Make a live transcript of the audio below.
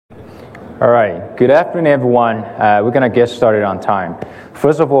All right, good afternoon, everyone. We're going to get started on time.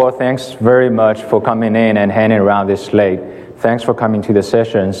 First of all, thanks very much for coming in and hanging around this late. Thanks for coming to the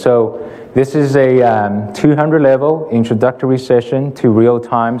session. So this is a 200 level introductory session to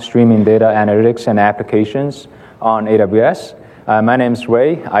real-time streaming data analytics and applications on AWS. My name is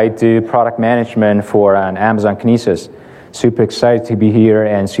Ray. I do product management for Amazon Kinesis. Super excited to be here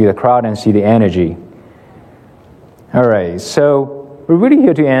and see the crowd and see the energy. All right, so we're really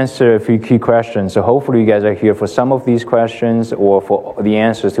here to answer a few key questions. So hopefully you guys are here for some of these questions or for the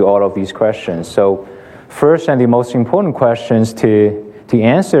answers to all of these questions. So first and the most important questions to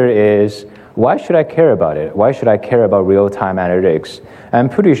answer is, why should I care about it? Why should I care about real-time analytics? I'm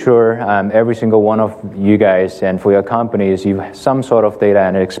pretty sure every single one of you guys and for your companies, you have some sort of data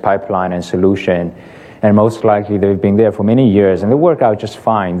analytics pipeline and solution, and most likely they've been there for many years and they work out just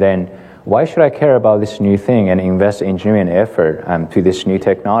fine. Then why should I care about this new thing and invest engineering effort to this new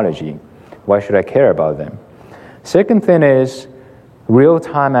technology? Why should I care about them? Second thing is,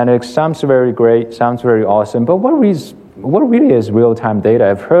 real-time analytics sounds very great, sounds very awesome, but what really is real-time data?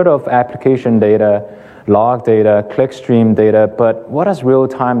 I've heard of application data, log data, clickstream data, but what does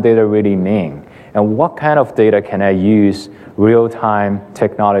real-time data really mean? And what kind of data can I use real-time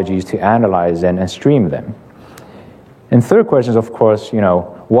technologies to analyze and stream them? And third question is, of course,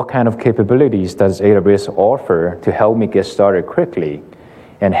 what kind of capabilities does AWS offer to help me get started quickly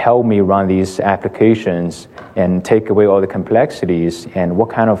and help me run these applications and take away all the complexities, and what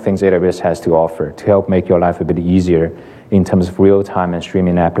kind of things AWS has to offer to help make your life a bit easier in terms of real-time and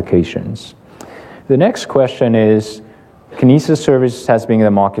streaming applications. The next question is, Kinesis service has been in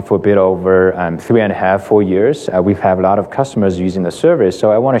the market for a bit over 3.5, 4 years. We've had a lot of customers using the service,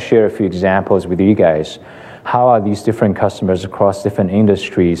 so I want to share a few examples with you guys. How are these different customers across different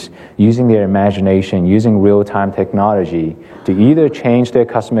industries using their imagination, using real-time technology to either change their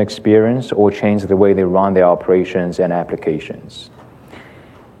customer experience or change the way they run their operations and applications?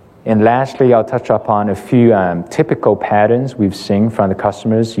 And lastly, I'll touch upon a few typical patterns we've seen from the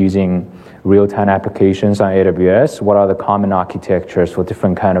customers using real-time applications on AWS. What are the common architectures for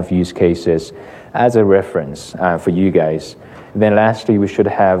different kind of use cases as a reference for you guys? Then lastly, we should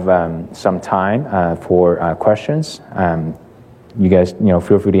have some time for questions. You guys,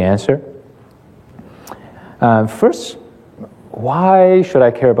 feel free to answer. First, why should I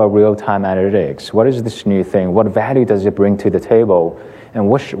care about real-time analytics? What is this new thing? What value does it bring to the table? And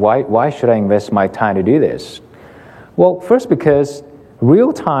why should I invest my time to do this? Well, first, because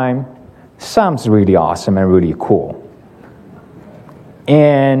real-time sounds really awesome and really cool.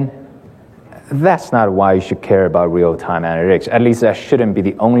 And that's not why you should care about real-time analytics. At least that shouldn't be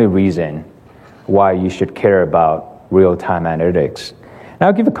the only reason why you should care about real-time analytics. Now,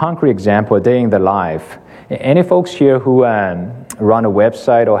 I'll give a concrete example, a day in the life. Any folks here who run a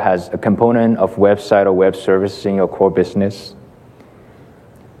website or has a component of website or web services in your core business?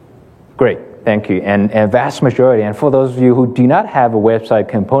 Great, thank you. And a vast majority, and for those of you who do not have a website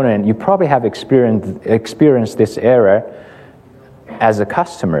component, you probably have experienced this error as a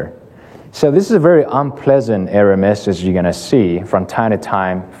customer. So this is a very unpleasant error message you're going to see from time to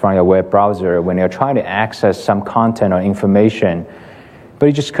time from your web browser when you're trying to access some content or information, but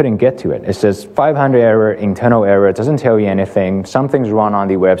you just couldn't get to it. It says 500 error, internal error. It doesn't tell you anything. Something's wrong on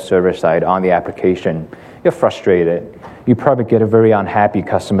the web server side, on the application. You're frustrated. You probably get a very unhappy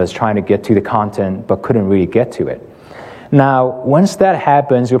customers trying to get to the content but couldn't really get to it. Now, once that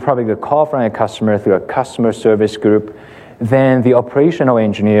happens, you'll probably get a call from a customer through a customer service group. Then the operational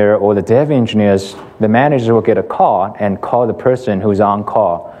engineer or the dev engineers, the manager will get a call and call the person who's on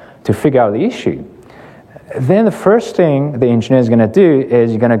call to figure out the issue. Then the first thing the engineer is going to do is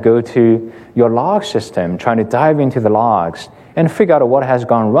you're going to go to your log system, trying to dive into the logs and figure out what has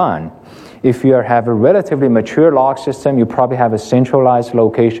gone wrong. If you have a relatively mature log system, you probably have a centralized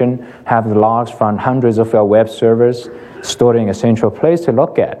location, have the logs from hundreds of your web servers stored in a central place to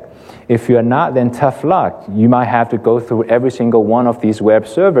look at. If you're not, then tough luck. You might have to go through every single one of these web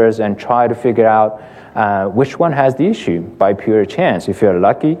servers and try to figure out which one has the issue by pure chance. If you're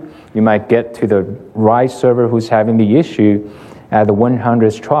lucky, you might get to the right server who's having the issue at the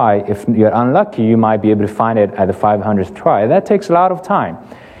 100th try. If you're unlucky, you might be able to find it at the 500th try. That takes a lot of time.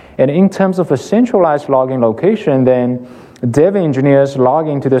 And in terms of a centralized logging location, then dev engineers log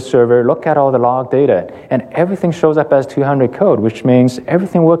into the server, look at all the log data, and everything shows up as 200 code, which means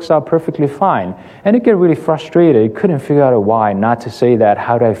everything works out perfectly fine. And it get really frustrated. Couldn't figure out a why, not to say that,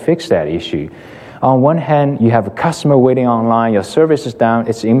 how do I fix that issue? On one hand, you have a customer waiting online, your service is down,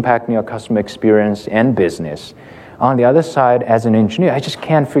 it's impacting your customer experience and business. On the other side, as an engineer, I just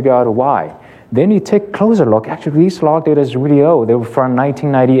can't figure out a why. Then you take a closer look. Actually, these log data is really old. They were from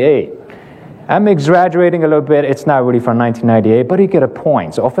 1998. I'm exaggerating a little bit. It's not really from 1998, but you get a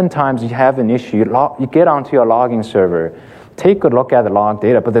point. So oftentimes you have an issue. You get onto your logging server, take a look at the log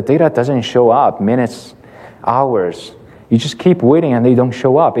data, but the data doesn't show up minutes, hours. You just keep waiting and they don't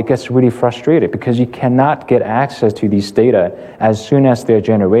show up. It gets really frustrated because you cannot get access to these data as soon as they're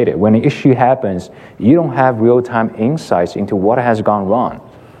generated. When an issue happens, you don't have real-time insights into what has gone wrong.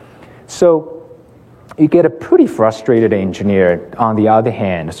 So you get a pretty frustrated engineer on the other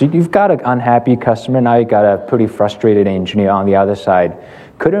hand. So you've got an unhappy customer, now you got a pretty frustrated engineer on the other side.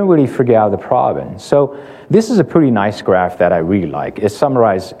 Couldn't really figure out the problem. So this is a pretty nice graph that I really like. It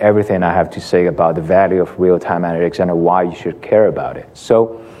summarizes everything I have to say about the value of real-time analytics and why you should care about it.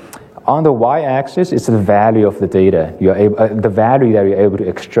 So on the y-axis, it's the value of the data, the value that you're able to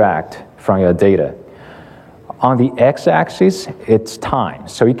extract from your data. On the x-axis, it's time.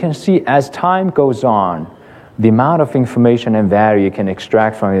 So you can see as time goes on, the amount of information and value you can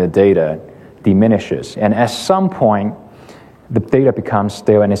extract from your data diminishes. And at some point, the data becomes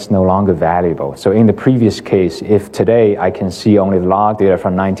stale and it's no longer valuable. So in the previous case, if today I can see only the log data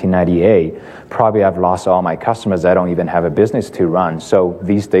from 1998, probably I've lost all my customers. I don't even have a business to run. So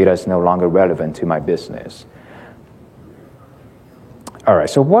these data is no longer relevant to my business. All right,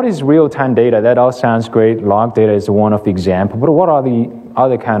 so what is real-time data? That all sounds great. Log data is one of the examples. But what are the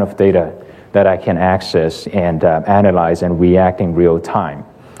other kind of data that I can access and analyze and react in real time?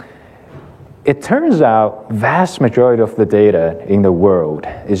 It turns out vast majority of the data in the world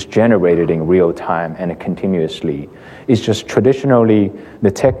is generated in real time and continuously. It's just traditionally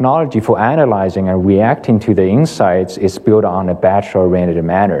the technology for analyzing and reacting to the insights is built on a batch-oriented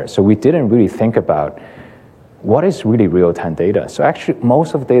manner. So we didn't really think about what is really real-time data. So actually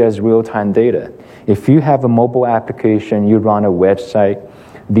most of the data is real-time data. If you have a mobile application, you run a website,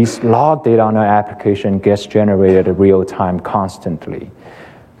 these log data on our application gets generated in real time constantly.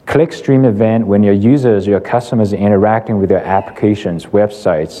 Clickstream event, when your users, your customers are interacting with your applications,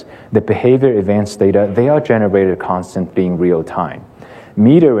 websites, the behavior events data, they are generated constantly in real time.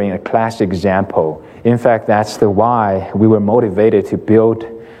 Metering, a classic example. In fact, that's the why we were motivated to build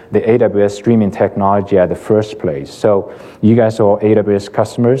the AWS streaming technology at the first place. So you guys are all AWS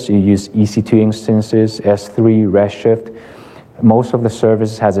customers. You use EC2 instances, S3, Redshift. Most of the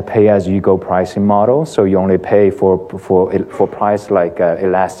services has a pay-as-you-go pricing model, so you only pay for price like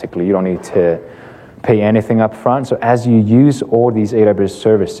elastically. You don't need to pay anything up front. So as you use all these AWS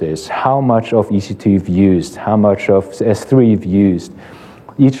services, how much of EC2 you've used, how much of S3 you've used,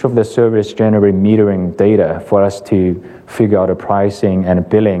 each of the services generate metering data for us to figure out the pricing and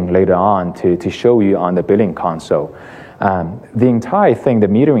billing later on to show you on the billing console. The entire thing, the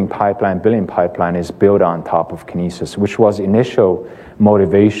metering pipeline, billing pipeline, is built on top of Kinesis, which was initial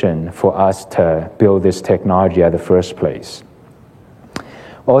motivation for us to build this technology at the first place.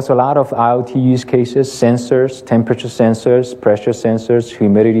 Also, a lot of IoT use cases, sensors, temperature sensors, pressure sensors,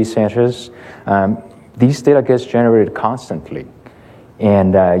 humidity sensors. These data gets generated constantly.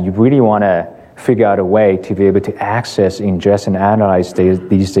 And you really want to figure out a way to be able to access, ingest, and analyze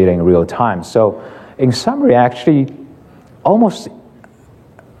these data in real time. So in summary, actually, almost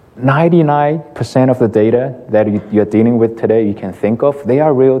 99% of the data that you're dealing with today, you can think of, they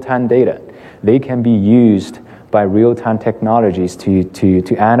are real-time data. They can be used by real-time technologies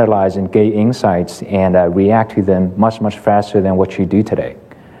to analyze and gain insights and react to them much, much faster than what you do today.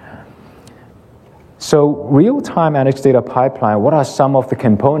 So real-time analytics data pipeline, what are some of the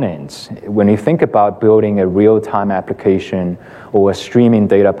components? When you think about building a real-time application or a streaming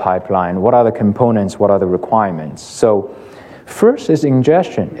data pipeline, what are the components, what are the requirements? So first is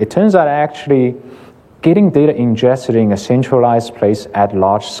ingestion. It turns out actually getting data ingested in a centralized place at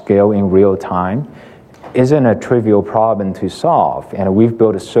large scale in real time isn't a trivial problem to solve, and we've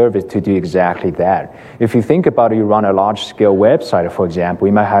built a service to do exactly that. If you think about it, you run a large-scale website, for example,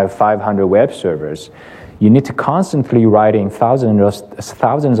 you might have 500 web servers. You need to constantly writing thousands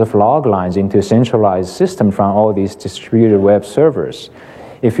of log lines into a centralized system from all these distributed web servers.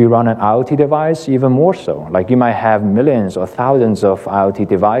 If you run an IoT device, even more so. Like you might have millions or thousands of IoT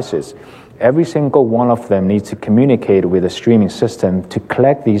devices. Every single one of them needs to communicate with a streaming system to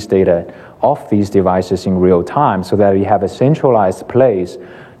collect these data off these devices in real time so that you have a centralized place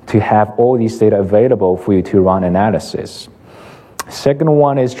to have all these data available for you to run analysis. Second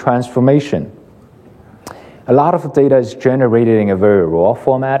one is transformation. A lot of the data is generated in a very raw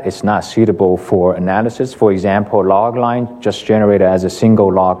format. It's not suitable for analysis. For example, log line just generated as a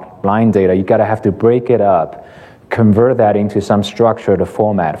single log line data. You gotta have to break it up, convert that into some structured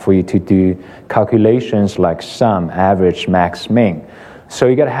format for you to do calculations like sum, average, max, min. So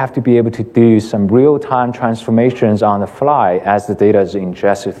you're gonna have to be able to do some real-time transformations on the fly as the data is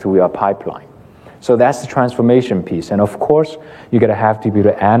ingested through your pipeline. So that's the transformation piece. And of course, you're going to have to be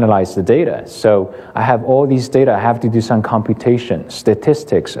able to analyze the data. So I have all these data. I have to do some computation,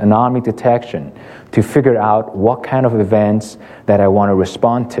 statistics, anomaly detection to figure out what kind of events that I want to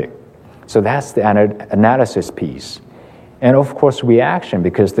respond to. So that's the analysis piece. And of course, reaction,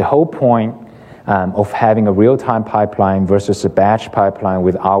 because the whole point of having a real-time pipeline versus a batch pipeline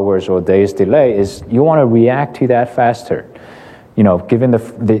with hours or days delay is you want to react to that faster. Given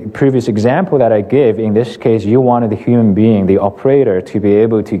the previous example that I gave, in this case, you wanted the human being, the operator, to be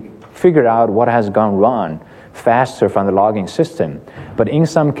able to figure out what has gone wrong faster from the logging system. But in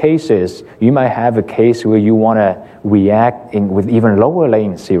some cases, you might have a case where you want to react with even lower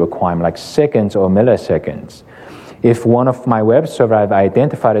latency requirement, like seconds or milliseconds. If one of my web server I've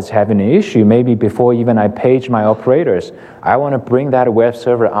identified as having an issue, maybe before even I page my operators, I want to bring that web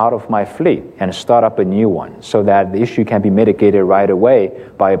server out of my fleet and start up a new one so that the issue can be mitigated right away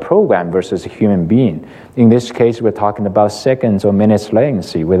by a program versus a human being. In this case, we're talking about seconds or minutes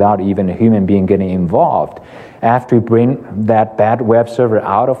latency without even a human being getting involved. After you bring that bad web server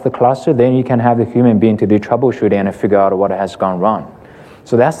out of the cluster, then you can have the human being to do troubleshooting and figure out what has gone wrong.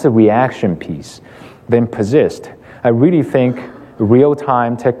 So that's the reaction piece. Then persist. I really think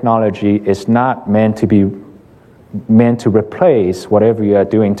real-time technology is not meant to replace whatever you are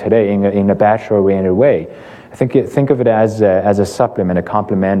doing today in a batch-oriented way. I think of it as a supplement, a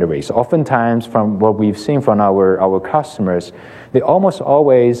complementary. So oftentimes, from what we've seen from our customers, they almost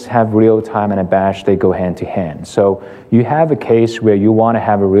always have real-time and a batch. They go hand to hand. So you have a case where you want to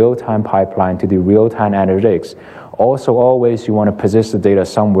have a real-time pipeline to do real-time analytics. Also, always you want to persist the data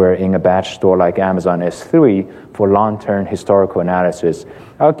somewhere in a batch store like Amazon S3 for long-term historical analysis.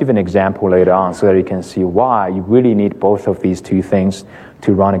 I'll give an example later on so that you can see why you really need both of these two things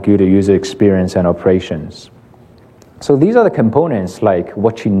to run a good user experience and operations. So these are the components, like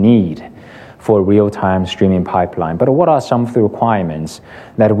what you need for a real-time streaming pipeline. But what are some of the requirements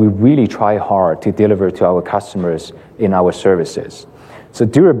that we really try hard to deliver to our customers in our services? So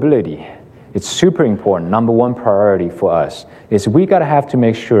durability. It's super important. Number one priority for us is we got to have to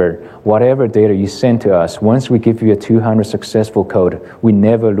make sure whatever data you send to us, once we give you a 200 successful code, we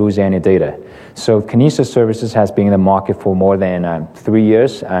never lose any data. So Kinesis Services has been in the market for more than 3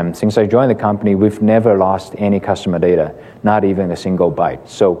 years. Since I joined the company, we've never lost any customer data, not even a single byte.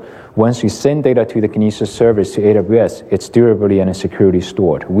 So once you send data to the Kinesis service to AWS, it's durably and securely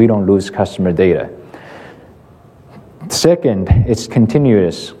stored. We don't lose customer data. Second, it's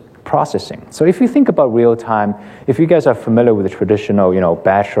continuous processing. So if you think about real time, if you guys are familiar with the traditional,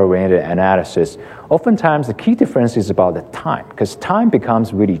 batch-oriented analysis, oftentimes the key difference is about the time, because time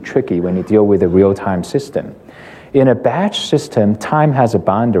becomes really tricky when you deal with a real-time system. In a batch system, time has a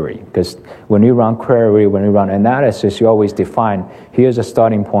boundary, because when you run query, when you run analysis, you always define, here's a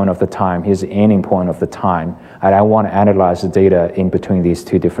starting point of the time, here's the ending point of the time, and I want to analyze the data in between these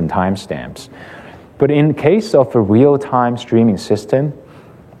two different timestamps. But in case of a real-time streaming system,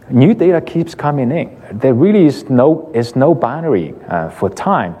 new data keeps coming in. There really is no boundary for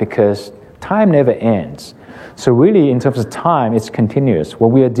time, because time never ends. So really, in terms of time, it's continuous.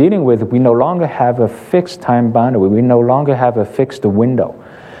 What we are dealing with, we no longer have a fixed time boundary. We no longer have a fixed window.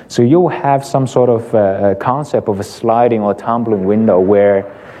 So you'll have some sort of a concept of a sliding or tumbling window where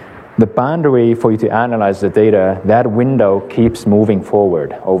the boundary for you to analyze the data, that window keeps moving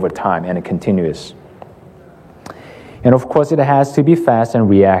forward over time and continuous. And of course, it has to be fast and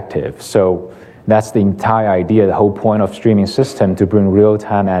reactive. So that's the entire idea, the whole point of streaming system to bring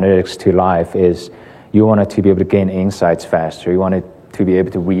real-time analytics to life is you want it to be able to gain insights faster. You want it to be able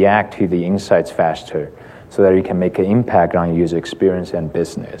to react to the insights faster so that you can make an impact on user experience and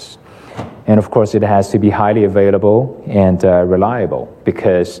business. And of course, it has to be highly available and reliable,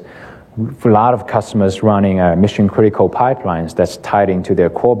 because for a lot of customers running mission-critical pipelines that's tied into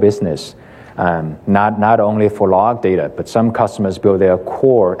their core business, not only for log data, but some customers build their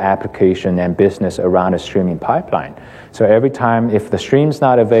core application and business around a streaming pipeline. So every time if the stream's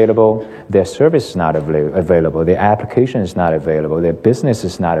not available, their service is not available, their application is not available, their business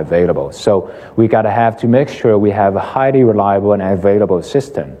is not available. So we got to have to make sure we have a highly reliable and available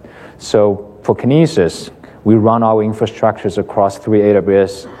system. So for Kinesis, we run our infrastructures across 3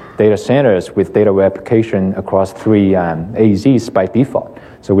 AWS data centers with data replication across 3 AZs by default.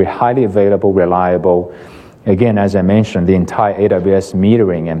 So we're highly available, reliable. Again, as I mentioned, the entire AWS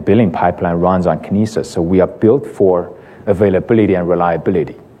metering and billing pipeline runs on Kinesis. So we are built for availability and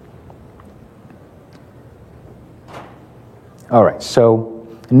reliability. All right, so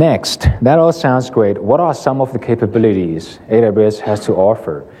next, that all sounds great. What are some of the capabilities AWS has to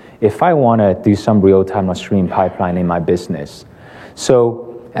offer if I want to do some real-time or stream pipeline in my business?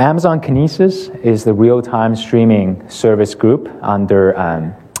 So Amazon Kinesis is the real-time streaming service group under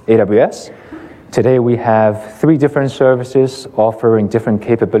AWS. Today we have 3 different services offering different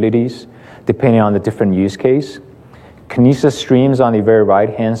capabilities depending on the different use case. Kinesis Streams on the very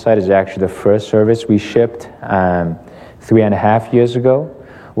right-hand side is actually the first service we shipped 3.5 years ago.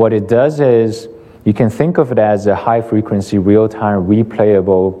 What it does is you can think of it as a high-frequency, real-time,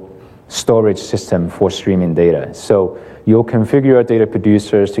 replayable storage system for streaming data. So you'll configure your data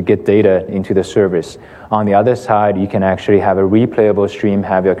producers to get data into the service. On the other side, you can actually have a replayable stream,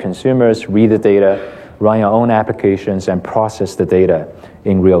 have your consumers read the data, run your own applications, and process the data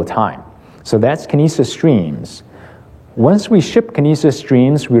in real time. So that's Kinesis Streams. Once we ship Kinesis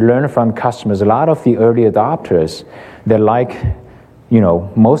Streams, we learn from customers, a lot of the early adopters, they're like,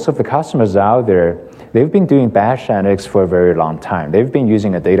 most of the customers out there, they've been doing batch analytics for a very long time. They've been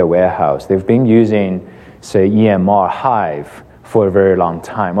using a data warehouse. They've been using, say, EMR, Hive for a very long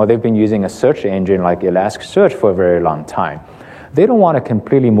time, or they've been using a search engine like Elasticsearch for a very long time. They don't want to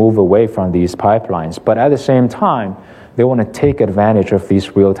completely move away from these pipelines, but at the same time, they want to take advantage of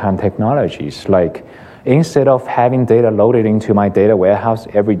these real-time technologies. Like, instead of having data loaded into my data warehouse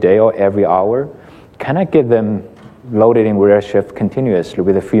every day or every hour, can I get them loaded in Redshift continuously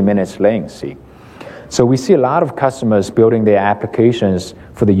with a few minutes latency? So we see a lot of customers building their applications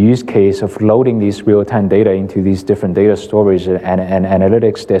for the use case of loading these real-time data into these different data storage and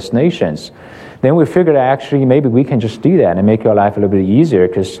analytics destinations. Then we figured actually maybe we can just do that and make your life a little bit easier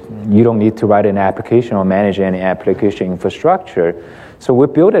because you don't need to write an application or manage any application infrastructure. So we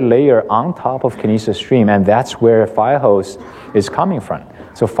built a layer on top of Kinesis Stream, and that's where Firehose is coming from.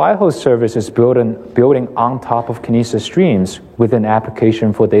 So Firehose service is building on top of Kinesis Streams with an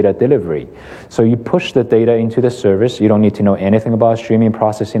application for data delivery. So you push the data into the service. You don't need to know anything about streaming,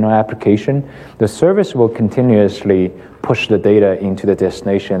 processing, or application. The service will continuously push the data into the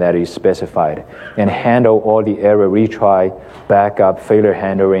destination that is specified and handle all the error retry, backup, failure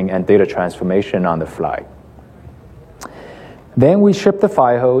handling, and data transformation on the fly. Then we ship the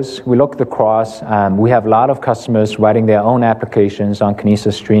Firehose, we look across, we have a lot of customers writing their own applications on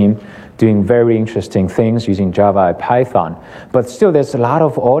Kinesis Stream, doing very interesting things using Java and Python. But still, there's a lot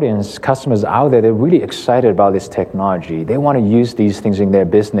of audience, customers out there, they're really excited about this technology. They want to use these things in their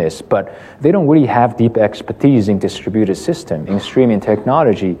business, but they don't really have deep expertise in distributed system, in streaming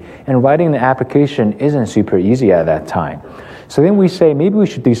technology, and writing the application isn't super easy at that time. So then we say, maybe we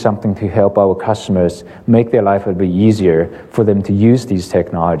should do something to help our customers make their life a little bit easier for them to use these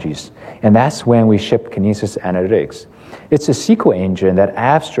technologies. And that's when we ship Kinesis Analytics. It's a SQL engine that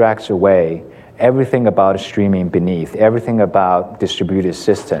abstracts away everything about streaming beneath, everything about distributed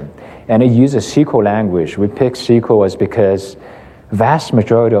system. And it uses SQL language. We picked SQL because vast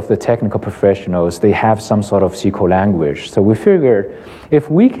majority of the technical professionals, they have some sort of SQL language. So we figured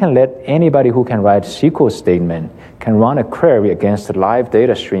if we can let anybody who can write SQL statement can run a query against a live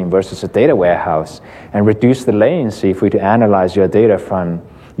data stream versus a data warehouse and reduce the latency if we to analyze your data from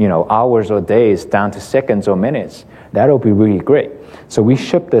hours or days down to seconds or minutes, that'll be really great. So we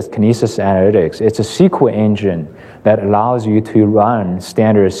shipped this Kinesis Analytics. It's a SQL engine that allows you to run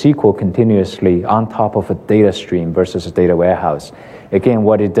standard SQL continuously on top of a data stream versus a data warehouse. Again,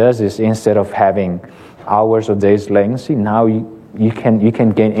 what it does is instead of having hours or days latency, now you can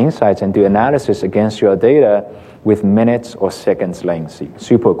gain insights and do analysis against your data with minutes or seconds latency.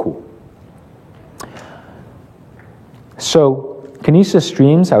 Super cool. So Kinesis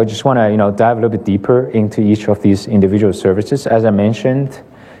Streams, I just want to dive a little bit deeper into each of these individual services. As I mentioned,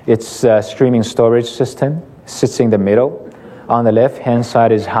 it's a streaming storage system, sits in the middle. On the left-hand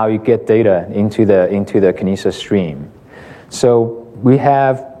side is how you get data into the Kinesis Stream. So we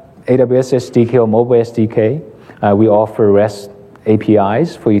have AWS SDK or mobile SDK. We offer REST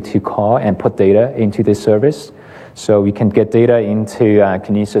APIs for you to call and put data into this service. So we can get data into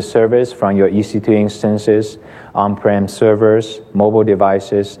Kinesis service from your EC2 instances, on-prem servers, mobile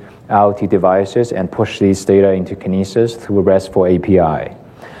devices, IoT devices, and push these data into Kinesis through a RESTful API.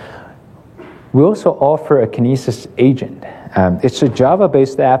 We also offer a Kinesis agent. It's a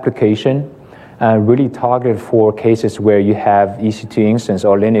Java-based application really targeted for cases where you have EC2 instance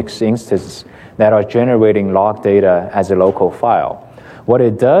or Linux instances that are generating log data as a local file. What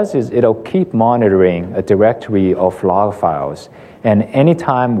it does is it'll keep monitoring a directory of log files. And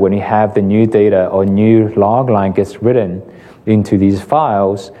anytime when you have the new data or new log line gets written into these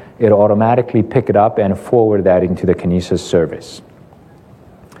files, it'll automatically pick it up and forward that into the Kinesis service.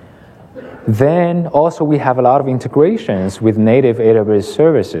 Then also we have a lot of integrations with native AWS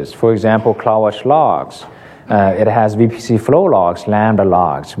services. For example, CloudWatch Logs. It has VPC flow logs, Lambda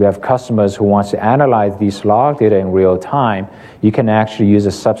logs. We have customers who want to analyze these log data in real time. You can actually use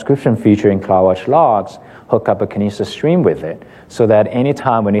a subscription feature in CloudWatch Logs, hook up a Kinesis stream with it, so that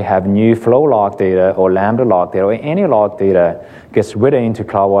anytime when you have new flow log data or Lambda log data or any log data gets written into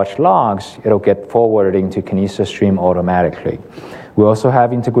CloudWatch Logs, it'll get forwarded into Kinesis stream automatically. We also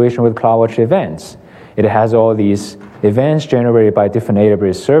have integration with CloudWatch Events. It has all these events generated by different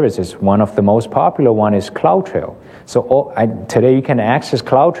AWS services. One of the most popular one is CloudTrail. So today you can access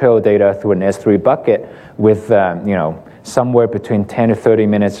CloudTrail data through an S3 bucket with somewhere between 10 to 30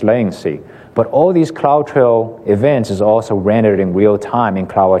 minutes latency. But all these CloudTrail events is also rendered in real time in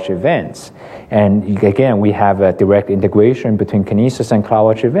CloudWatch Events. And again, we have a direct integration between Kinesis and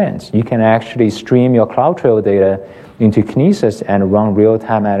CloudWatch Events. You can actually stream your CloudTrail data into Kinesis and run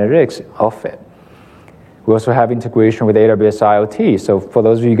real-time analytics off it. We also have integration with AWS IoT. So for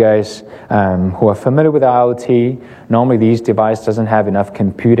those of you guys who are familiar with IoT, normally these devices doesn't have enough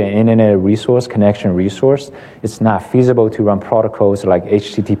compute and internet resource, connection resource. It's not feasible to run protocols like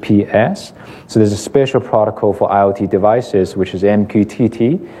HTTPS. So there's a special protocol for IoT devices, which is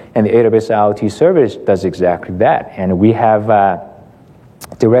MQTT, and the AWS IoT service does exactly that. And we have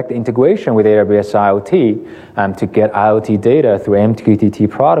direct integration with AWS IoT to get IoT data through MQTT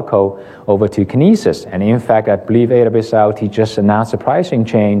protocol over to Kinesis. And in fact, I believe AWS IoT just announced a pricing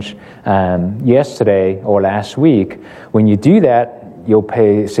change yesterday or last week. When you do that, you'll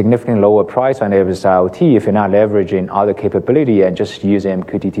pay significantly lower price on AWS IoT if you're not leveraging other capability and just use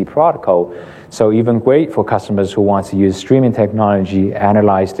MQTT protocol. So even great for customers who want to use streaming technology,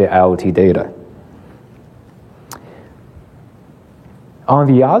 analyze their IoT data. On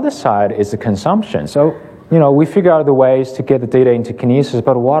the other side is the consumption. So, we figure out the ways to get the data into Kinesis,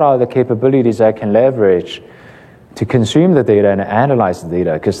 but what are the capabilities I can leverage to consume the data and analyze the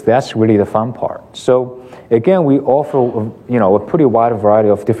data? Because that's really the fun part. So, again, we offer, a pretty wide variety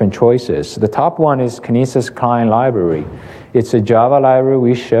of different choices. The top one is Kinesis Client Library. It's a Java library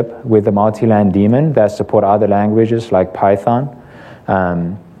we ship with the multi-land daemon that support other languages like Python.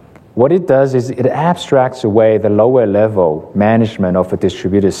 What it does is it abstracts away the lower level management of a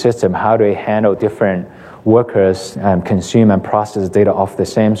distributed system. How do I handle different workers consume and process data off the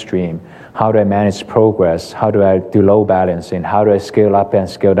same stream? How do I manage progress? How do I do load balancing? How do I scale up and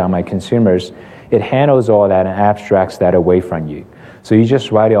scale down my consumers? It handles all that and abstracts that away from you. So you just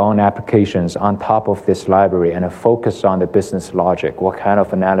write your own applications on top of this library and focus on the business logic, what kind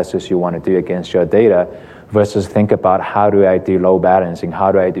of analysis you want to do against your data, versus think about how do I do load balancing, how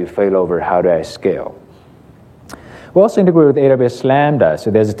do I do failover, how do I scale. We also integrate with AWS Lambda, so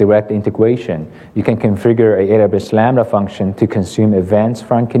there's a direct integration. You can configure an AWS Lambda function to consume events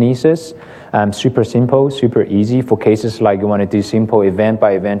from Kinesis. Super simple, super easy for cases like you want to do simple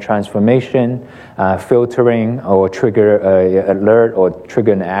event-by-event transformation, filtering, or trigger an alert or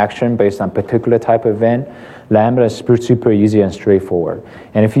trigger an action based on particular type of event. Lambda is super easy and straightforward.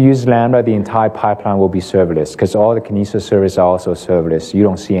 And if you use Lambda, the entire pipeline will be serverless because all the Kinesis services are also serverless. You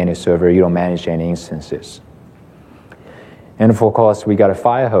don't see any server, you don't manage any instances. And of course, we got a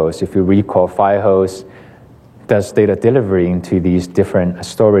Firehose. If you recall, Firehose does data delivery into these different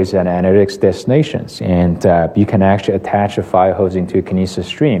storage and analytics destinations. And you can actually attach a Firehose into a Kinesis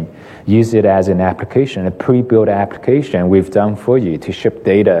stream. Use it as an application, a pre-built application we've done for you to ship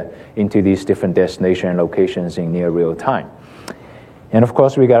data into these different destination and locations in near real time. And of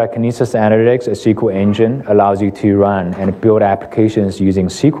course, we got a Kinesis Analytics, a SQL engine, allows you to run and build applications using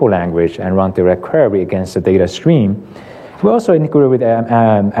SQL language and run direct query against the data stream. We also integrate with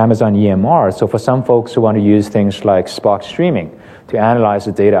Amazon EMR. So for some folks who want to use things like Spark Streaming to analyze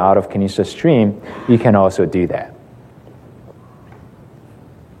the data out of Kinesis Stream, you can also do that.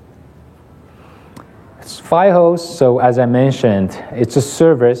 It's Firehose. So as I mentioned, it's a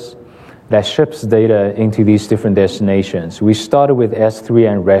service that ships data into these different destinations. We started with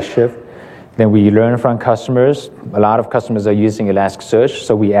S3 and Redshift. Then we learned from customers. A lot of customers are using Elasticsearch,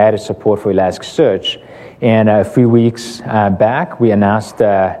 so we added support for Elasticsearch. And a few weeks back, we announced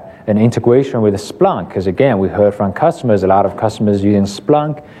an integration with Splunk, because again, we heard from customers, a lot of customers using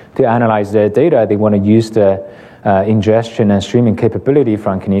Splunk to analyze their data. They want to use the ingestion and streaming capability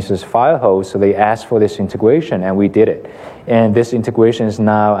from Kinesis Firehose, so they asked for this integration, and we did it. And this integration is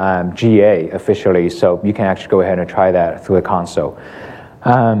now GA officially, so you can actually go ahead and try that through the console.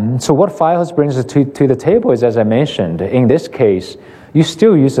 So what Firehose brings to the table is, as I mentioned, in this case, you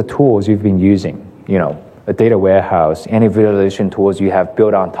still use the tools you've been using, a data warehouse, any visualization tools you have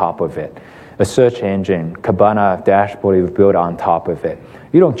built on top of it, a search engine, Kibana dashboard you've built on top of it.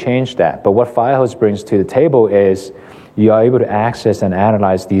 You don't change that, but what Firehose brings to the table is you are able to access and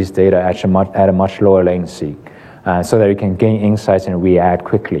analyze these data at a much lower latency, so that you can gain insights and react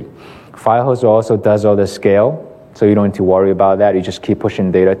quickly. Firehose also does all the scale, so you don't need to worry about that. You just keep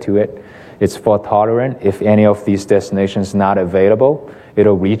pushing data to it. It's fault tolerant. If any of these destinations not available,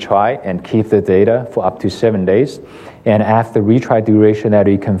 it'll retry and keep the data for up to 7 days. And after retry duration that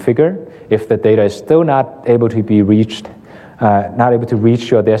you configure, if the data is still not able to be reached, not able to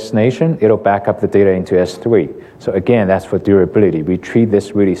reach your destination, it'll back up the data into S3. So again, that's for durability. We treat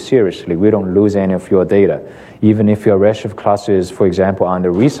this really seriously. We don't lose any of your data. Even if your Redshift cluster is, for example,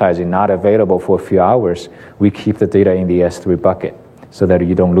 under resizing, not available for a few hours, we keep the data in the S3 bucket so that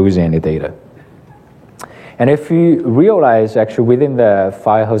you don't lose any data. And if you realize, actually, within the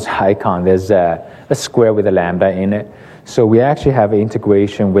Firehose icon, there's a square with a Lambda in it. So we actually have an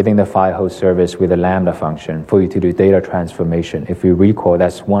integration within the Firehose service with a Lambda function for you to do data transformation. If you recall,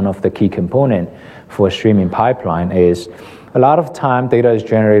 that's one of the key components for a streaming pipeline is a lot of time data is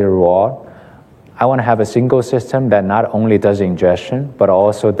generated raw. I want to have a single system that not only does ingestion, but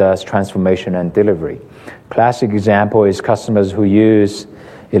also does transformation and delivery. Classic example is customers who use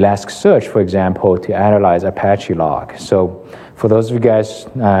Elasticsearch, for example, to analyze Apache log. So for those of you guys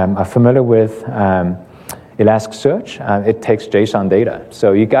are familiar with Elasticsearch, it takes JSON data.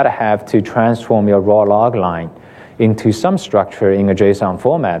 So you got to have to transform your raw log line into some structure in a JSON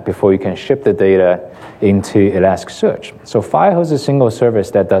format before you can ship the data into Elasticsearch. So Firehose is a single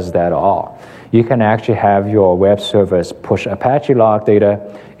service that does that all. You can actually have your web service push Apache log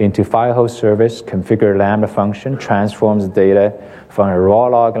data into Firehose service, configure Lambda function, transforms the data from a raw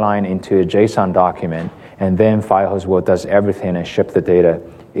log line into a JSON document, and then Firehose will does everything and ship the data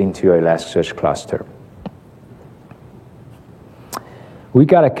into your Elasticsearch cluster. We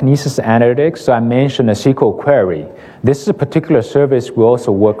got a Kinesis Analytics, so I mentioned a SQL query. This is a particular service we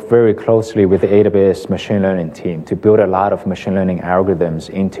also work very closely with the AWS machine learning team to build a lot of machine learning algorithms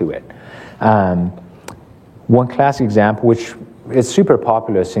into it. One classic example, which is super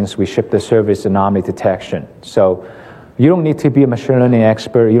popular since we shipped the service, anomaly detection. So you don't need to be a machine learning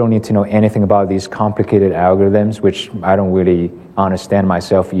expert. You don't need to know anything about these complicated algorithms, which I don't really understand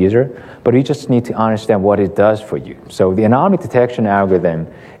myself either. But you just need to understand what it does for you. So the anomaly detection algorithm,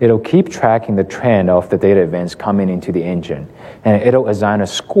 it'll keep tracking the trend of the data events coming into the engine. And it'll assign a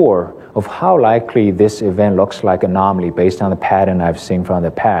score of how likely this event looks like anomaly based on the pattern I've seen from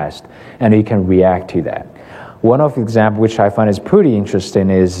the past. And you can react to that. One of the examples which I find is pretty interesting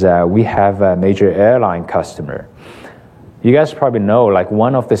is we have a major airline customer. You guys probably know, like,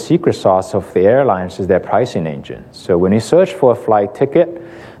 one of the secret sauce of the airlines is their pricing engine. So when you search for a flight ticket,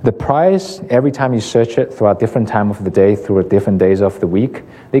 the price, every time you search it throughout different time of the day, through different days of the week,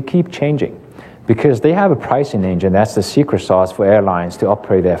 they keep changing. Because they have a pricing engine, that's the secret sauce for airlines to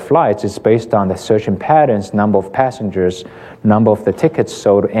operate their flights. It's based on the searching patterns, number of passengers, number of the tickets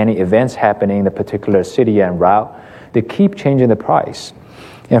sold, any events happening in the particular city and route. They keep changing the price.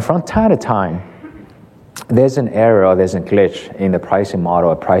 And from time to time, there's an error or there's a glitch in the pricing model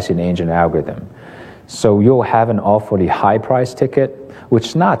or pricing engine algorithm. So you'll have an awfully high price ticket, which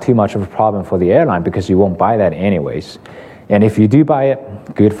is not too much of a problem for the airline because you won't buy that anyways. And if you do buy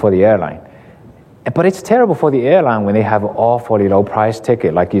it, good for the airline. But it's terrible for the airline when they have an awfully low price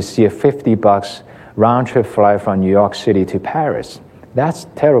ticket, like you see a $50 round trip flight from New York City to Paris. That's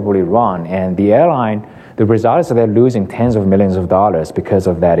terribly wrong. And the airline, the result is that they're losing tens of millions of dollars because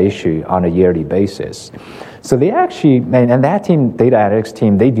of that issue on a yearly basis. So they actually, and that team, data analytics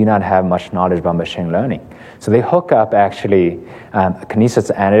team, they do not have much knowledge about machine learning. So they hook up actually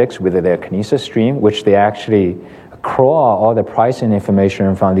Kinesis Analytics with their Kinesis stream, which they actually crawl all the pricing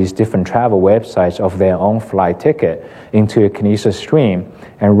information from these different travel websites of their own flight ticket into a Kinesis stream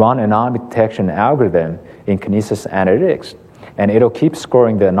and run an anomaly detection algorithm in Kinesis Analytics. And it'll keep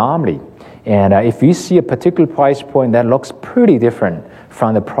scoring the anomaly. And if you see a particular price point that looks pretty different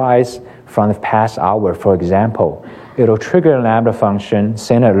from the price from the past hour, for example, it'll trigger a Lambda function,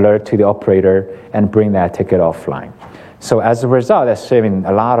 send an alert to the operator, and bring that ticket offline. So as a result, that's saving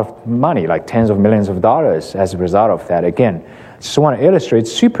a lot of money, like tens of millions of dollars as a result of that. Again, just want to illustrate,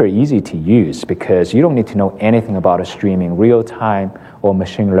 it's super easy to use because you don't need to know anything about a streaming real time or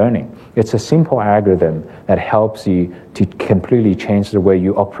machine learning. It's a simple algorithm that helps you to completely change the way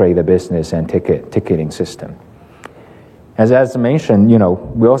you operate the business and ticketing system. As I mentioned,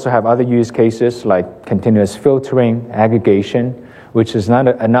 we also have other use cases like continuous filtering, aggregation, which is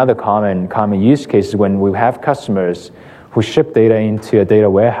another common use case when we have customers who ship data into a data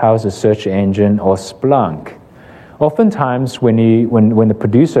warehouse, a search engine, or Splunk. Oftentimes, when the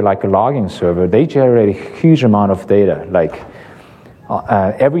producer, like a logging server, they generate a huge amount of data, like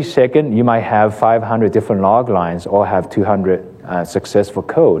every second you might have 500 different log lines or have 200 successful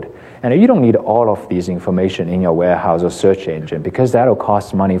code. And you don't need all of these information in your warehouse or search engine because that'll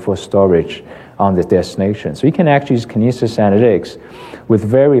cost money for storage on the destination. So you can actually use Kinesis Analytics with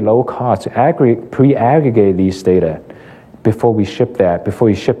very low cost to pre-aggregate these data before you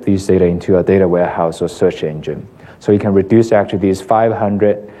ship these data into a data warehouse or search engine. So you can reduce actually these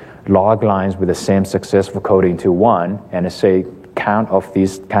 500 log lines with the same successful code into one, and say count of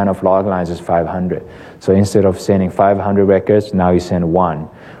these kind of log lines is 500. So instead of sending 500 records, now you send one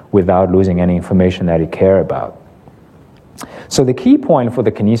without losing any information that you care about. So the key point for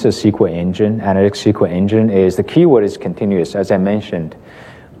the Kinesis SQL engine, Analytics SQL engine, is the keyword is continuous, as I mentioned.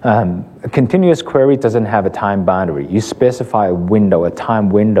 A continuous query doesn't have a time boundary. You specify a window, a time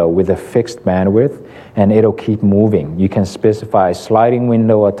window with a fixed bandwidth, and it'll keep moving. You can specify a sliding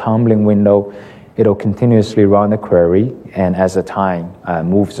window, a tumbling window. It'll continuously run the query, and as the time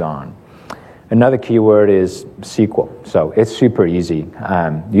moves on. Another keyword is SQL. So it's super easy.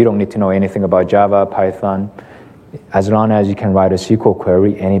 You don't need to know anything about Java, Python. As long as you can write a SQL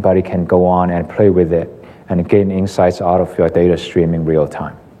query, anybody can go on and play with it and gain insights out of your data stream in real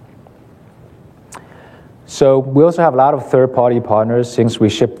time. So we also have a lot of third-party partners. Since we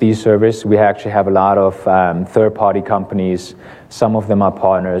ship these services, we actually have a lot of third-party companies. Some of them are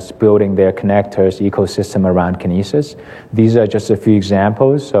partners building their connectors ecosystem around Kinesis. These are just a few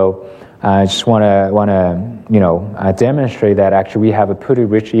examples. So I just want to demonstrate that actually we have a pretty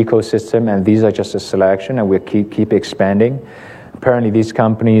rich ecosystem, and these are just a selection, and we keep expanding. Apparently, these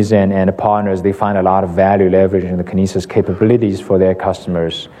companies and the partners, they find a lot of value leveraging the Kinesis capabilities for their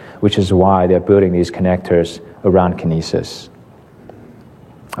customers, which is why they're building these connectors around Kinesis.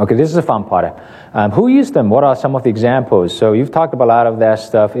 Okay, this is a fun part. Who used them? What are some of the examples? So you've talked about a lot of that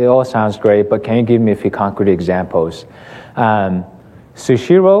stuff. It all sounds great, but can you give me a few concrete examples?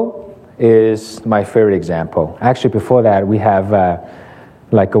 Sushiro is my favorite example. Actually, before that, we have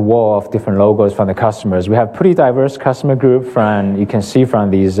like a wall of different logos from the customers. We have pretty diverse customer group. You can see from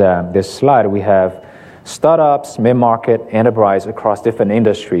this slide, we have startups, mid-market, enterprise across different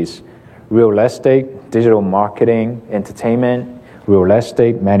industries: real estate, digital marketing, entertainment, real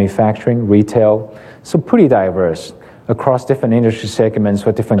estate, manufacturing, retail. So pretty diverse across different industry segments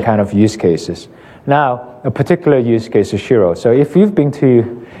for different kind of use cases. Now, a particular use case is Shiro. So if you've been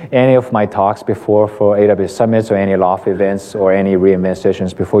to any of my talks before for AWS Summits or any Loft events or any re:Invent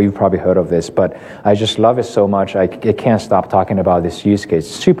sessions before, you've probably heard of this, but I just love it so much, I can't stop talking about this use case.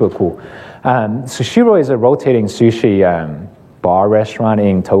 It's super cool. So Shiro is a rotating sushi bar restaurant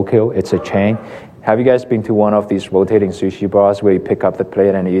in Tokyo. It's a chain. Have you guys been to one of these rotating sushi bars where you pick up the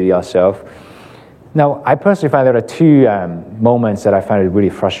plate and eat it yourself? Now, I personally find there are two moments that I find it really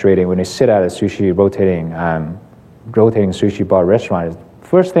frustrating when you sit at a rotating sushi bar restaurant.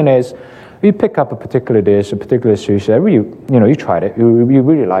 First thing is, you pick up a particular dish, a particular sushi that you tried it, you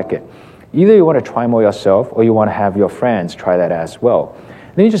really like it. Either you want to try more yourself, or you want to have your friends try that as well.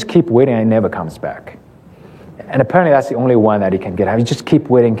 Then you just keep waiting, and it never comes back. And apparently, that's the only one that you can get. You just keep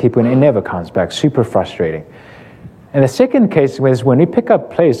waiting, it never comes back. Super frustrating. And the second case is when you pick up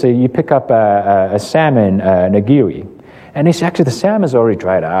plates, so you pick up a salmon nigiri, and it's actually the salmon's already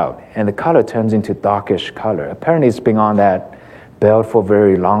dried out, and the color turns into darkish color. Apparently, it's been on that belt for a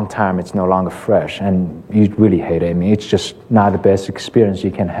very long time. It's no longer fresh, and you really hate it. I mean, it's just not the best experience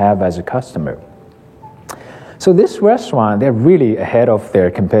you can have as a customer. So this restaurant, they're really ahead of their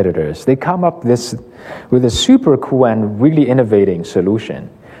competitors. They come up with a super cool and really innovating solution.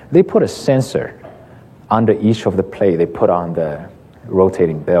 They put a sensor under each of the plate they put on the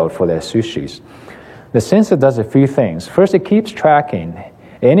rotating belt for their sushis. The sensor does a few things. First, it keeps tracking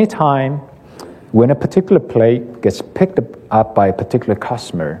anytime when a particular plate gets picked up by a particular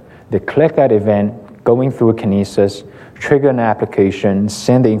customer, they collect that event, going through Kinesis, trigger an application,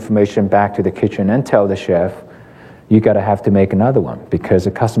 send the information back to the kitchen, and tell the chef, you gotta have to make another one because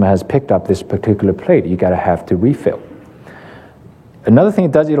the customer has picked up this particular plate. You gotta have to refill. Another thing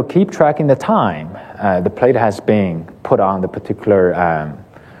it does, it'll keep tracking the time the plate has been put on the particular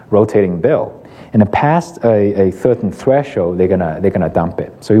rotating belt. And past a certain threshold, they're gonna dump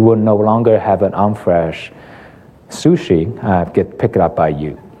it. So you will no longer have an unfresh sushi get picked up by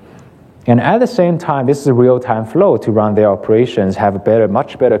you. And at the same time, this is a real-time flow to run their operations, have a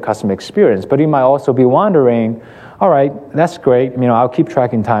much better customer experience. But you might also be wondering, all right, that's great. I'll keep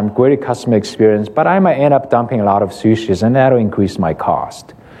tracking time, great customer experience, but I might end up dumping a lot of sushis, and that'll increase my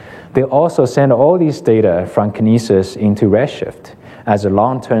cost. They also send all these data from Kinesis into Redshift as a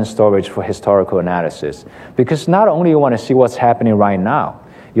long-term storage for historical analysis. Because not only you want to see what's happening right now,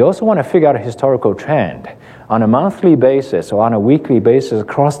 you also want to figure out a historical trend on a monthly basis or on a weekly basis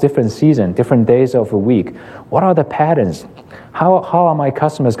across different seasons, different days of the week. What are the patterns? How are my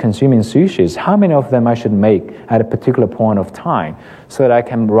customers consuming sushis? How many of them I should make at a particular point of time so that I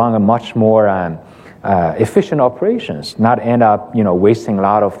can run a much more efficient operations, not end up wasting a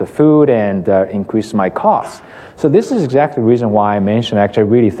lot of the food and increase my costs. So this is exactly the reason why I mentioned actually I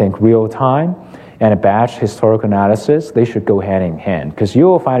really think real time and a batch historical analysis, they should go hand in hand because you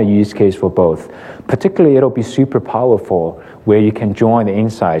will find a use case for both. Particularly, it'll be super powerful where you can join the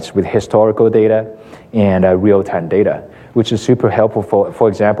insights with historical data and real-time data, which is super helpful for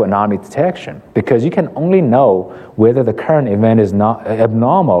example, anomaly detection, because you can only know whether the current event is not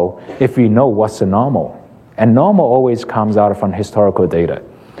abnormal if you know what's normal. And normal always comes out from historical data.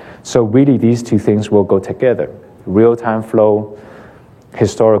 So really, these two things will go together. Real-time flow,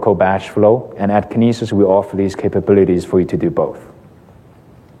 historical batch flow, and at Kinesis we offer these capabilities for you to do both.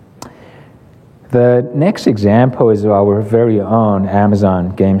 The next example is our very own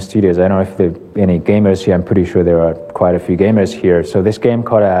Amazon Game Studios. I don't know if there are any gamers here. I'm pretty sure there are quite a few gamers here. So this game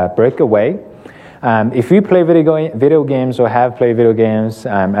called Breakaway. If you play video games or have played video games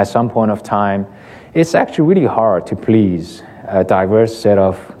at some point of time, it's actually really hard to please a diverse set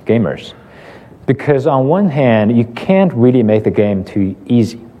of gamers. Because on one hand, you can't really make the game too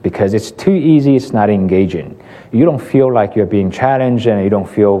easy. Because it's too easy, it's not engaging. You don't feel like you're being challenged and you don't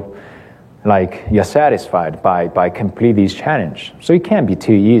feel like you're satisfied by complete these challenges. So it can't be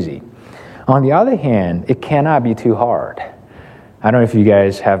too easy. On the other hand, it cannot be too hard. I don't know if you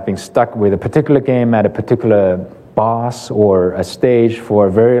guys have been stuck with a particular game at a particular boss or a stage for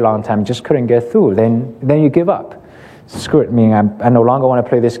a very long time, just couldn't get through. Then you give up. Screw it, I no longer want to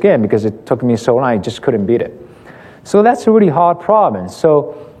play this game because it took me so long, I just couldn't beat it. So that's a really hard problem.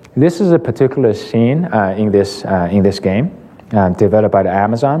 So this is a particular scene in this game developed by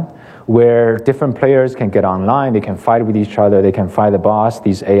Amazon, where different players can get online, they can fight with each other, they can fight the boss,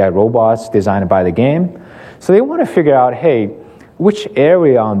 these AI robots designed by the game. So they want to figure out, hey, which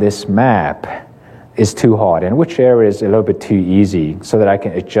area on this map is too hard and which area is a little bit too easy so that I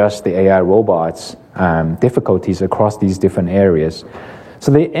can adjust the AI robots' difficulties across these different areas.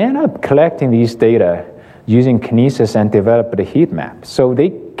 So they end up collecting these data using Kinesis and develop the heat map. So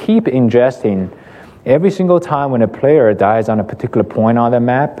they keep ingesting every single time when a player dies on a particular point on the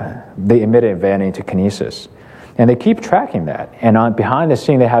map, they emit an event into Kinesis. And they keep tracking that. And behind the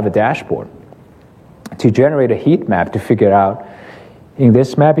scene, they have a dashboard to generate a heat map to figure out, in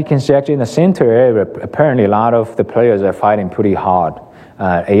this map, you can see actually in the center area, apparently a lot of the players are fighting pretty hard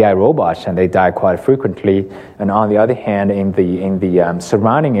AI robots, and they die quite frequently. And on the other hand, in the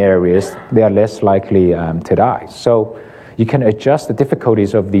surrounding areas, they are less likely to die. So you can adjust the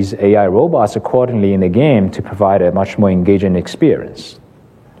difficulties of these AI robots accordingly in the game to provide a much more engaging experience.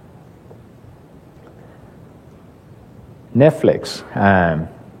 Netflix.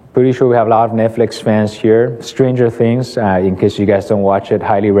 Pretty sure we have a lot of Netflix fans here. Stranger Things, in case you guys don't watch it,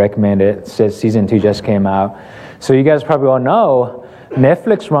 highly recommend it. It says season 2 just came out. So you guys probably all know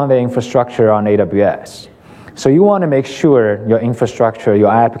Netflix runs their infrastructure on AWS. So you want to make sure your infrastructure, your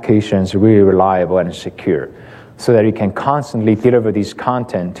applications are really reliable and secure so that you can constantly deliver these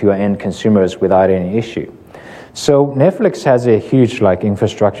content to your end consumers without any issue. So Netflix has a huge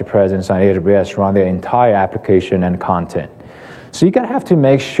infrastructure presence on AWS, run their entire application and content. So you have to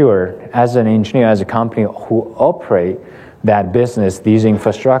make sure, as an engineer, as a company who operate that business, these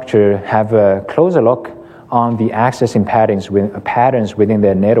infrastructure, have a closer look on the accessing patterns within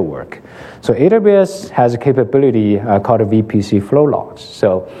their network. So AWS has a capability called a VPC flow logs.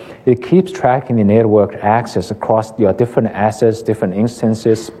 So it keeps tracking the network access across your different assets, different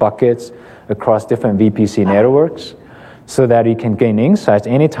instances, buckets, across different VPC networks, so that you can gain insights.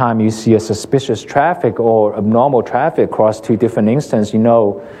 Anytime you see a suspicious traffic or abnormal traffic across two different instances, you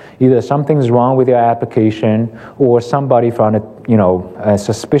know either something's wrong with your application or somebody from a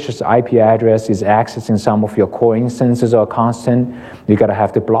suspicious IP address is accessing some of your core instances or constant. You gotta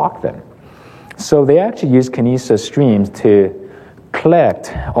have to block them. So they actually use Kinesis streams to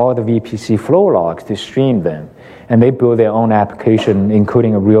collect all the VPC flow logs to stream them, and they build their own application,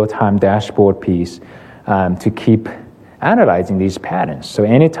 including a real-time dashboard piece to keep analyzing these patterns. So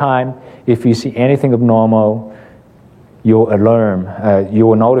anytime if you see anything abnormal, you'll you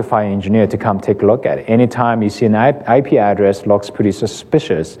will notify an engineer to come take a look at it. Anytime you see an IP address looks pretty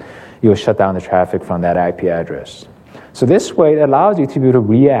suspicious, you'll shut down the traffic from that IP address. So this way, it allows you to be able to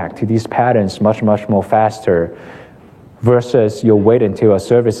react to these patterns much, much more faster versus you'll wait until a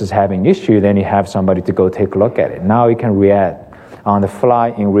service is having issue, then you have somebody to go take a look at it. Now you can react on the fly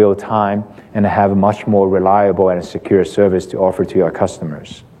in real time and have a much more reliable and secure service to offer to your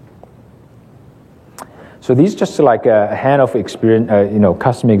customers. So So these just like a hand of experience,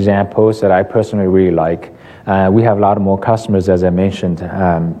 customer examples that I personally really like. We have a lot more customers, as I mentioned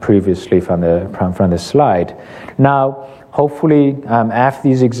previously from the slide. Now, hopefully, after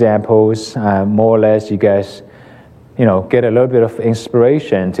these examples, more or less, you guys, get a little bit of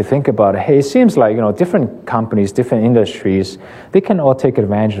inspiration to think about, hey, it seems like, different companies, different industries, they can all take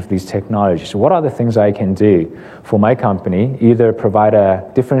advantage of these technologies. What are the things I can do for my company, either provide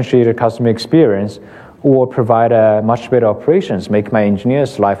a differentiated customer experience or provide a much better operations, make my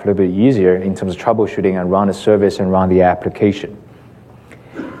engineers' life a little bit easier in terms of troubleshooting and run the service and run the application.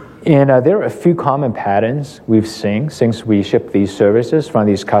 And there are a few common patterns we've seen since we ship these services from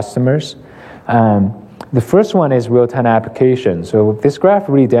these customers. The first one is real-time application. So this graph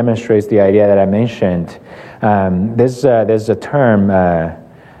really demonstrates the idea that I mentioned. There's a term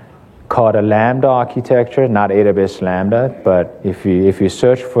called a Lambda architecture, not AWS Lambda, but if you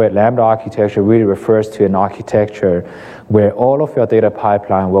search for it, Lambda architecture really refers to an architecture where all of your data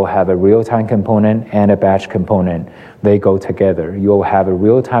pipeline will have a real-time component and a batch component. They go together. You'll have a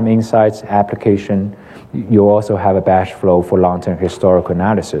real-time insights application. You'll also have a batch flow for long-term historical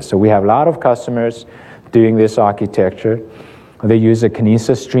analysis. So we have a lot of customers doing this architecture. They use the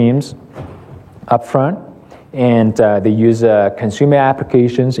Kinesis streams up front, and they use consumer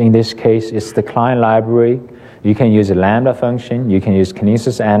applications. In this case, it's the client library. You can use a Lambda function. You can use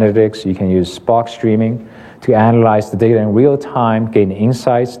Kinesis Analytics. You can use Spark Streaming to analyze the data in real time, gain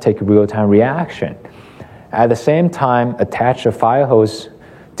insights, take a real-time reaction. At the same time, attach a Firehose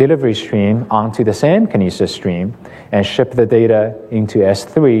delivery stream onto the same Kinesis stream and ship the data into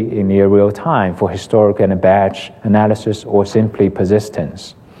S3 in near real time for historical and batch analysis or simply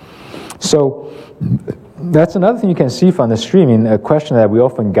persistence. So that's another thing you can see from the streaming. A question that we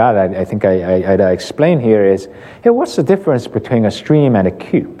often got, I think I explained here is, hey, what's the difference between a stream and a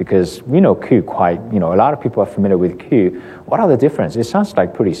queue? Because we know queue quite, a lot of people are familiar with queue. What are the differences? It sounds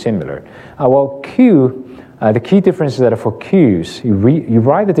like pretty similar. Queue, the key difference is that for queues, you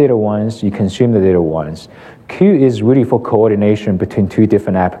write the data once, you consume the data once. Queue is really for coordination between two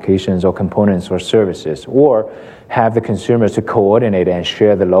different applications or components or services, or have the consumers to coordinate and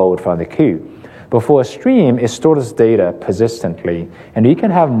share the load from the queue. But for a stream, it stores data persistently, and you can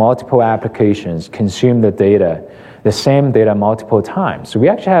have multiple applications consume the same data multiple times. So we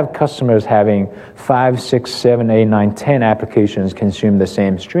actually have customers having 5, 6, 7, 8, 9, 10 applications consume the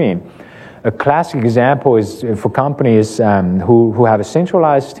same stream. A classic example is for companies who have a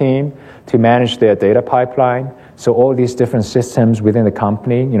centralized team to manage their data pipeline. So all these different systems within the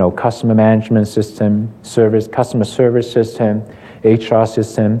company, customer management system, customer service system, HR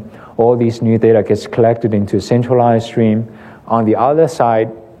system, all these new data gets collected into a centralized stream. On the other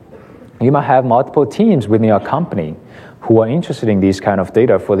side, you might have multiple teams within your company who are interested in these kind of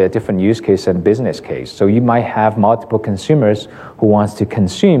data for their different use case and business case. So you might have multiple consumers who wants to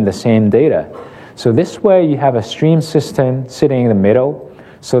consume the same data. So this way you have a stream system sitting in the middle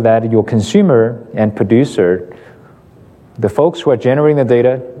so that your consumer and producer, the folks who are generating the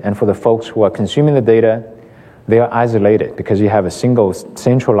data and for the folks who are consuming the data, they are isolated because you have a single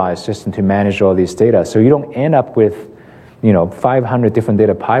centralized system to manage all these data. So you don't end up with 500 different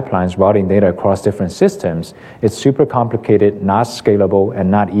data pipelines routing data across different systems. It's super complicated, not scalable,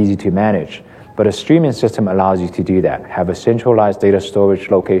 and not easy to manage. But a streaming system allows you to do that. Have a centralized data storage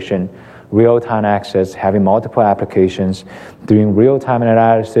location, real-time access, having multiple applications, doing real-time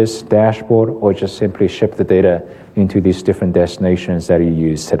analysis, dashboard, or just simply ship the data into these different destinations that you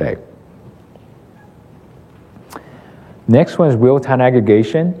use today. Next one is real-time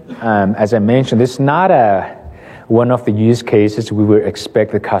aggregation. As I mentioned, this is not one of the use cases we would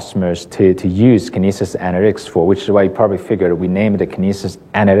expect the customers to use Kinesis Analytics for, which is why you probably figured we named it Kinesis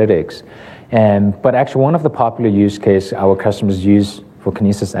Analytics. But actually one of the popular use cases our customers use for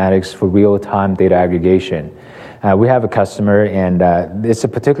Kinesis Analytics for real-time data aggregation. We have a customer and it's a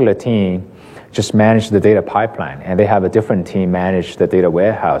particular team just manage the data pipeline, and they have a different team manage the data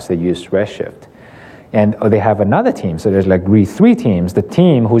warehouse. They use Redshift. And they have another team, so there's like really 3 teams. The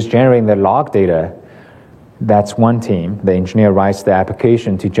team who's generating the log data, that's one team. The engineer writes the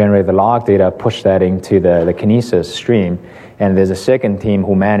application to generate the log data, push that into the Kinesis stream. And there's a second team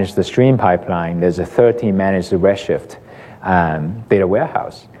who manages the stream pipeline. There's a third team manages the Redshift data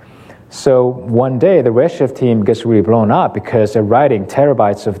warehouse. So one day, the Redshift team gets really blown up because they're writing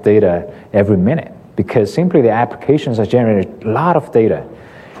terabytes of data every minute, because simply the applications are generating a lot of data.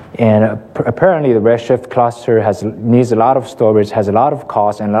 And apparently the Redshift cluster needs a lot of storage, has a lot of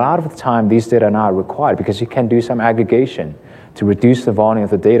cost, and a lot of the time these data are not required because you can do some aggregation to reduce the volume of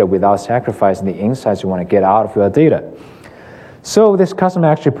the data without sacrificing the insights you want to get out of your data. So this customer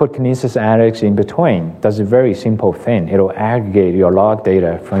actually put Kinesis Analytics in between, does a very simple thing. It'll aggregate your log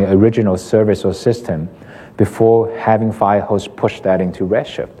data from your original service or system before having Firehose push that into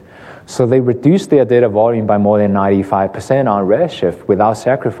Redshift. So they reduced their data volume by more than 95% on Redshift without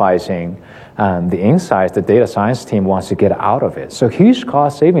sacrificing the insights the data science team wants to get out of it. So huge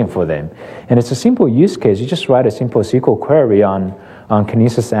cost saving for them. And it's a simple use case. You just write a simple SQL query on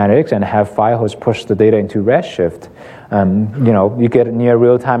Kinesis Analytics and have Firehose push the data into Redshift. You get near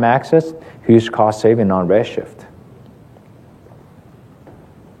real-time access, huge cost saving on Redshift.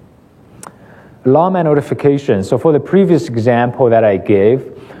 Logman notifications. So for the previous example that I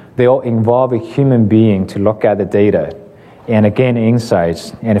gave, they all involve a human being to look at the data and gain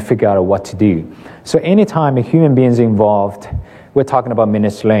insights and figure out what to do. So anytime a human being is involved, we're talking about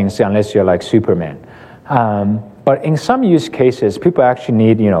minutes lengths unless you're like Superman. But in some use cases, people actually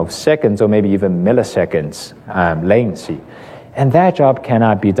need seconds or maybe even milliseconds latency. And that job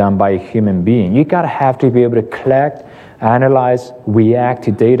cannot be done by a human being. You gotta have to be able to collect, analyze, react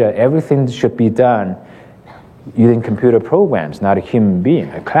to data. Everything should be done using computer programs, not a human being.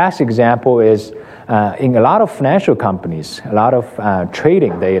 A classic example is in a lot of financial companies, a lot of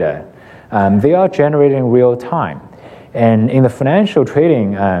trading data, they are generating real time. And in the financial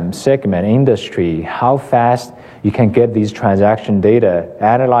trading segment industry, how fast you can get these transaction data,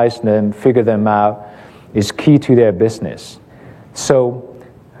 analyze them, figure them out, is key to their business. So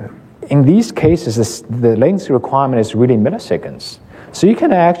in these cases, the latency requirement is really milliseconds. So you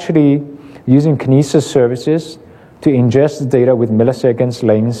can actually, using Kinesis services, to ingest the data with milliseconds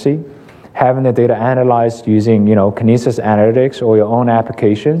latency, having the data analyzed using Kinesis Analytics or your own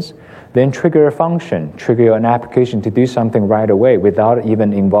applications, then trigger a function, trigger an application to do something right away without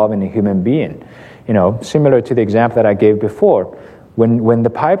even involving a human being. Similar to the example that I gave before, when the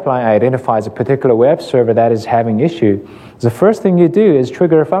pipeline identifies a particular web server that is having issue, the first thing you do is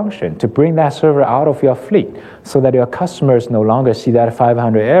trigger a function to bring that server out of your fleet so that your customers no longer see that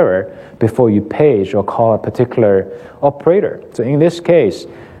 500 error before you page or call a particular operator. So in this case,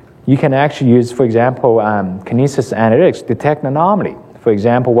 you can actually use, for example, Kinesis Analytics, detect anomaly. For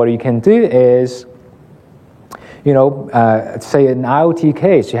example, what you can do is, say in IoT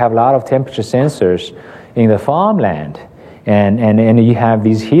case, you have a lot of temperature sensors in the farmland, and you have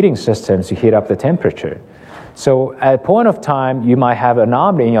these heating systems to heat up the temperature. So at a point of time, you might have an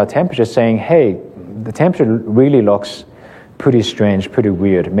anomaly in your temperature saying, hey, the temperature really looks pretty strange, pretty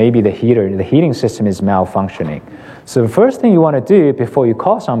weird. Maybe the heating system is malfunctioning. So the first thing you want to do before you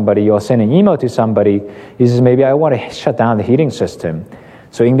call somebody or send an email to somebody is maybe I want to shut down the heating system.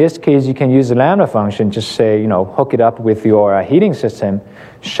 So in this case, you can use the Lambda function, just say, hook it up with your heating system,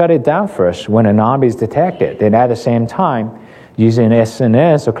 shut it down first when an anomaly is detected. Then at the same time, using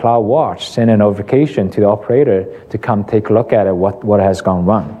SNS or CloudWatch, send a notification to the operator to come take a look at it, what has gone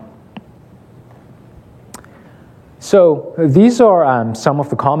wrong. So these are some of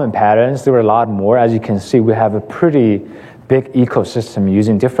the common patterns. There are a lot more. As you can see, we have a pretty big ecosystem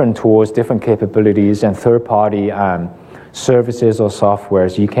using different tools, different capabilities, and third-party services or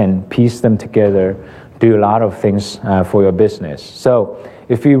softwares. You can piece them together, do a lot of things for your business. So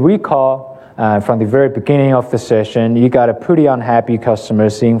if you recall from the very beginning of the session, you got a pretty unhappy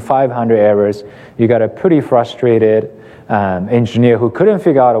customer seeing 500 errors. You got a pretty frustrated engineer who couldn't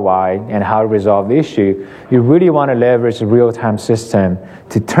figure out why and how to resolve the issue. You really want to leverage a real-time system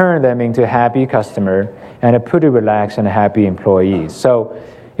to turn them into a happy customer and a pretty relaxed and happy employee. So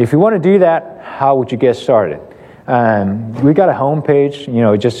if you want to do that, how would you get started? We got a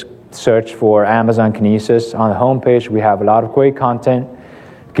homepage, just search for Amazon Kinesis. On the homepage, we have a lot of great content,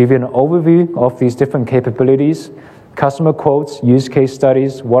 give you an overview of these different capabilities, customer quotes, use case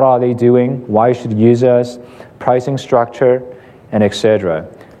studies, what are they doing, why you should use us, pricing structure, and etc.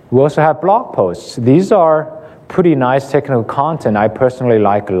 We also have blog posts. These are pretty nice technical content I personally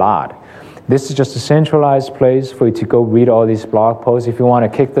like a lot. This is just a centralized place for you to go read all these blog posts. If you want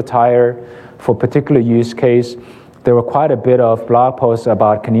to kick the tire for a particular use case, there were quite a bit of blog posts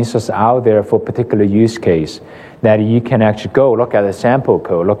about Kinesis out there for a particular use case that you can actually go look at the sample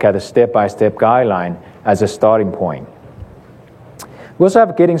code, look at the step-by-step guideline as a starting point. We also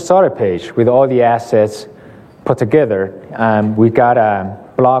have a getting started page with all the assets put together. We got a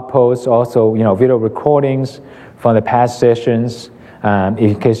blog posts, also video recordings from the past sessions.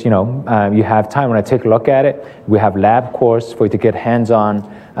 In case you have time, when I take a look at it, we have lab course for you to get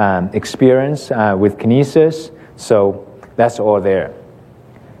hands-on experience with Kinesis. So that's all there.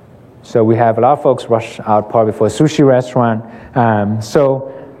 So we have a lot of folks rush out probably for a sushi restaurant.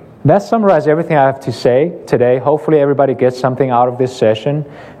 So that summarizes everything I have to say today. Hopefully everybody gets something out of this session.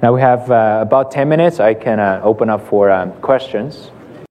 Now we have about 10 minutes. I can open up for questions.